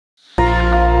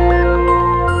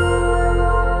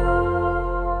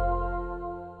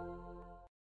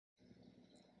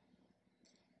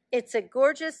It's a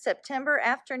gorgeous September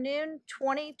afternoon,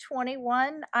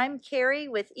 2021. I'm Carrie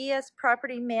with ES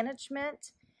Property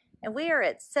Management, and we are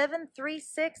at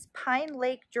 736 Pine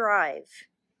Lake Drive.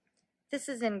 This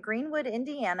is in Greenwood,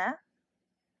 Indiana.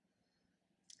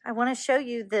 I want to show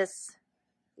you this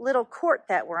little court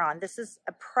that we're on. This is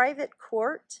a private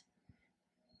court.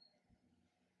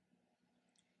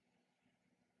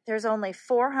 There's only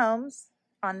 4 homes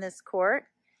on this court.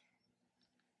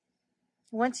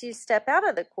 Once you step out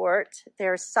of the court,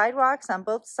 there's sidewalks on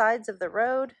both sides of the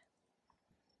road.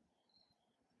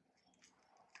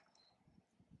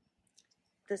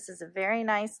 This is a very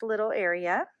nice little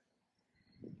area.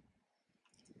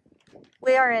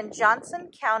 We are in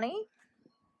Johnson County.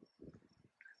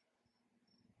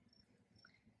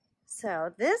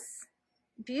 So this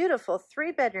beautiful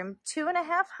 3-bedroom,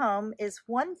 2.5 home is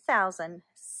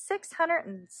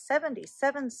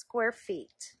 1,677 square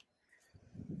feet.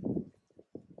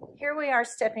 Here we are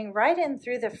stepping right in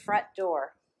through the front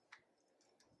door.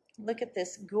 Look at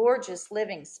this gorgeous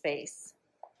living space.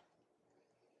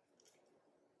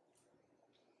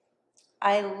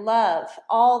 I love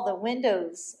all the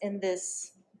windows in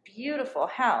this beautiful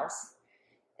house.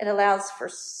 It allows for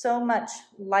so much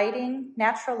lighting,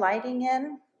 natural lighting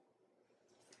in.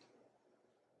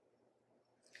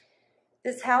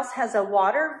 This house has a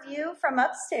water view from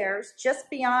upstairs, just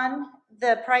beyond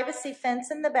the privacy fence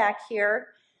in the back here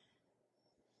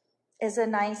is a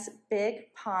nice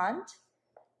big pond.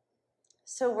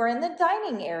 So we're in the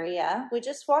dining area. We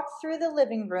just walked through the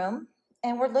living room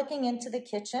and we're looking into the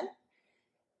kitchen.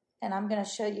 And I'm going to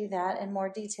show you that in more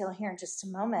detail here in just a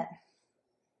moment.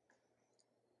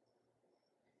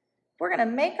 We're going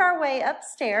to make our way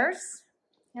upstairs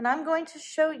and I'm going to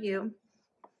show you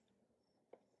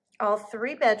all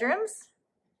 3 bedrooms.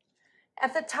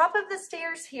 At the top of the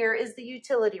stairs here is the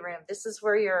utility room. This is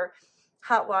where your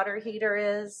hot water heater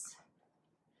is.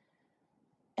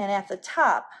 And at the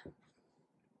top,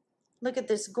 look at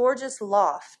this gorgeous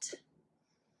loft.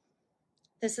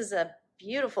 This is a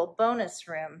beautiful bonus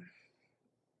room.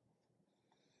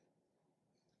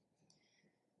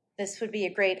 This would be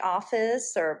a great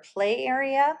office or a play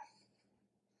area.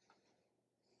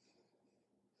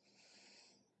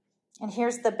 And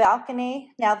here's the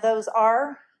balcony. Now those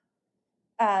are,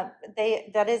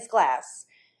 that is glass,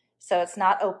 so it's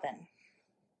not open.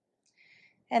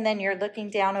 And then you're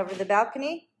looking down over the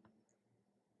balcony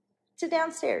to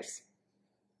downstairs.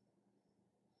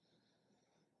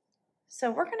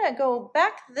 So we're gonna go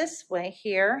back this way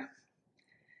here.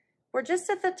 We're just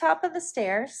at the top of the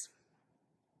stairs.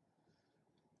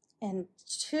 And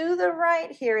to the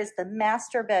right here is the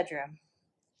master bedroom.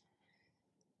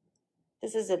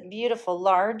 This is a beautiful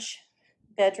large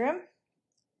bedroom.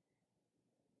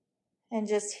 And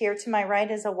just here to my right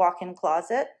is a walk-in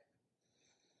closet.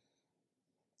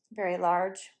 Very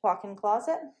large walk-in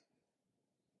closet.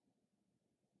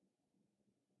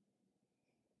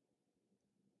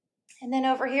 And then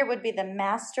over here would be the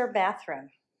master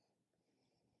bathroom.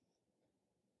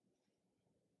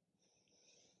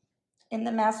 In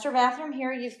the master bathroom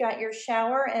here, you've got your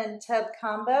shower and tub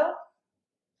combo.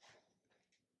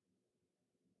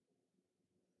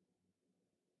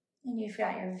 And you've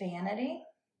got your vanity.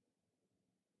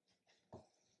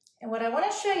 And what I want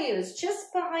to show you is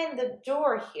just behind the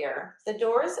door here. The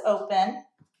door is open.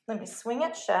 Let me swing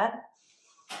it shut.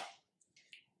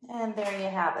 And there you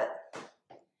have it.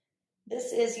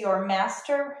 This is your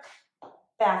master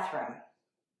bathroom.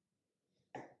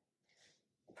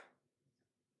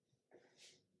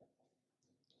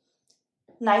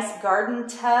 Nice garden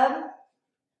tub.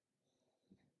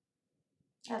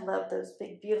 I love those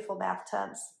big, beautiful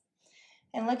bathtubs.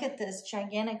 And look at this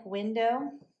gigantic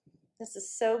window. This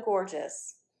is so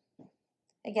gorgeous.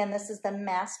 Again, this is the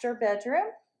master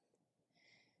bedroom.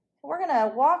 We're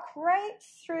gonna walk right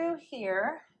through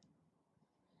here.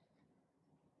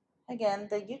 Again,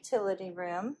 the utility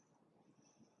room.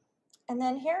 And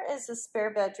then here is the spare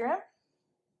bedroom.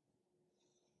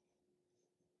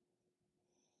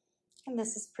 And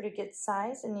this is pretty good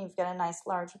size, and you've got a nice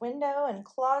large window and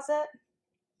closet.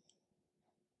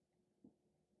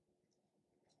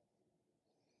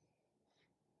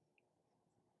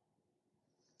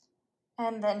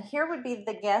 And then here would be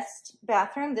the guest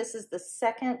bathroom. This is the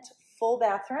second full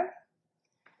bathroom.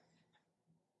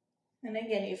 And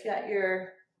again, you've got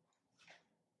your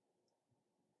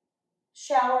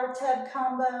shower tub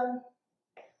combo.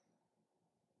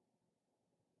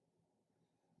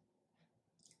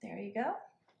 There you go.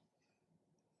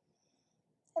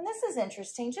 And this is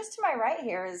interesting. Just to my right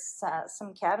here is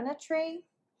some cabinetry.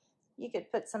 You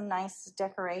could put some nice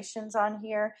decorations on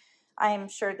here. I am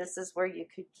sure this is where you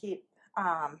could keep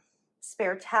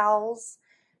spare towels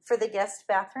for the guest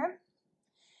bathroom.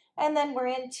 And then we're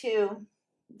into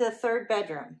the third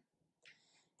bedroom.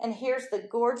 And here's the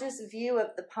gorgeous view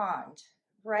of the pond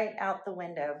right out the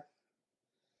window.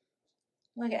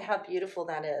 Look at how beautiful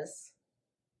that is.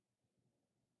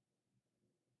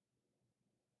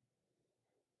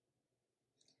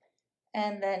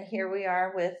 And then here we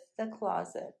are with the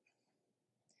closet.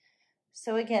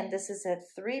 So again, this is a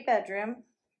 3-bedroom,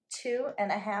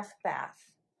 2.5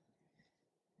 bath.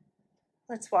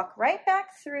 Let's walk right back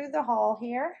through the hall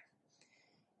here.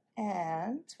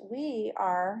 And we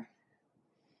are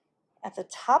at the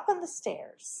top of the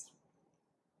stairs.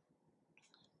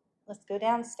 Let's go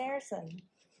downstairs and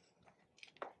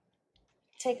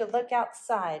take a look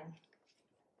outside.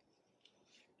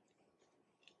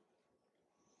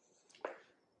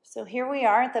 So here we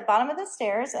are at the bottom of the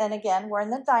stairs, and again, we're in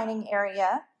the dining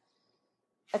area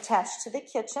attached to the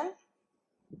kitchen.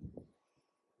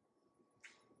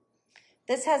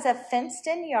 This has a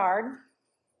fenced-in yard,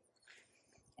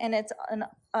 and it's an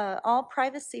all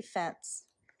privacy fence.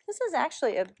 This is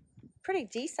actually a pretty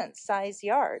decent size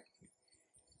yard.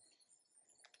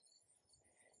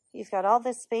 You've got all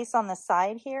this space on the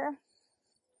side here.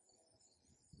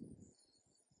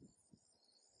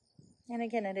 And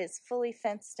again, it is fully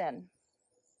fenced in.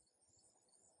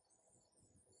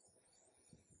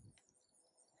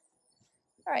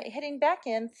 All right, heading back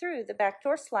in through the back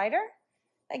door slider.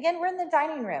 Again, we're in the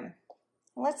dining room.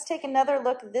 Let's take another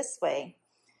look this way.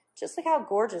 Just look how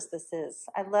gorgeous this is.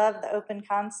 I love the open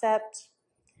concept.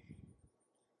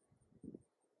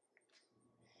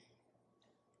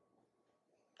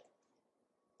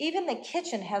 Even the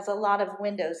kitchen has a lot of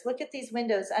windows. Look at these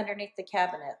windows underneath the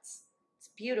cabinets. It's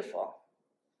beautiful.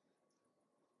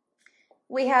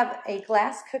 We have a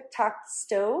glass cooktop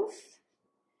stove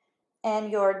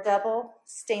and your double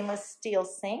stainless steel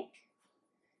sink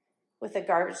with a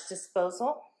garbage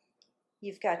disposal.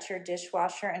 You've got your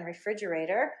dishwasher and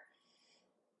refrigerator.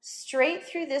 Straight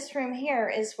through this room here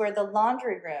is where the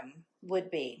laundry room would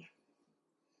be.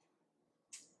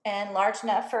 And large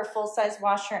enough for a full-size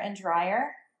washer and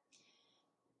dryer.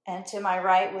 And to my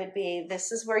right would be,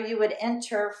 this is where you would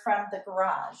enter from the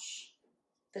garage,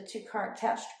 the 2-car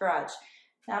attached garage.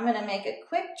 Now I'm going to make a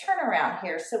quick turnaround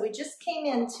here. So we just came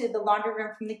into the laundry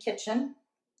room from the kitchen.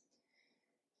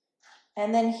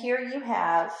 And then here you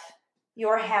have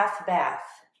your half bath.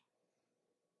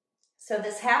 So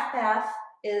this half bath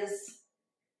is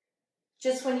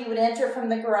just when you would enter from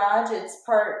the garage.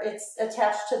 It's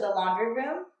attached to the laundry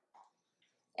room.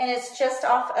 And it's just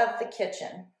off of the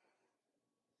kitchen.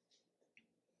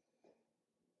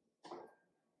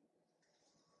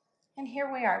 And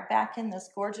here we are back in this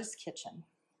gorgeous kitchen.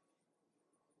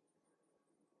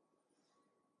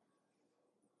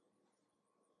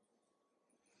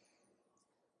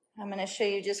 I'm going to show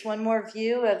you just one more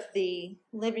view of the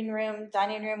living room,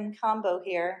 dining room combo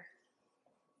here.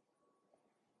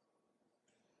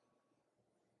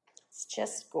 It's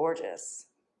just gorgeous.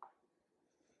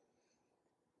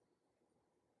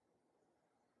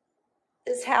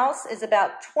 This house is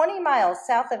about 20 miles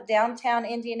south of downtown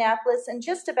Indianapolis and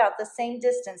just about the same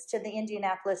distance to the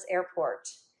Indianapolis Airport.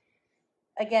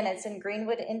 Again, it's in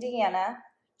Greenwood, Indiana,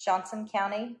 Johnson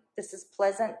County. This is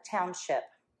Pleasant Township.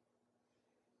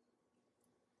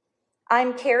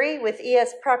 I'm Carrie with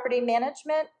ES Property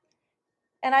Management,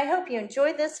 and I hope you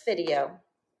enjoyed this video.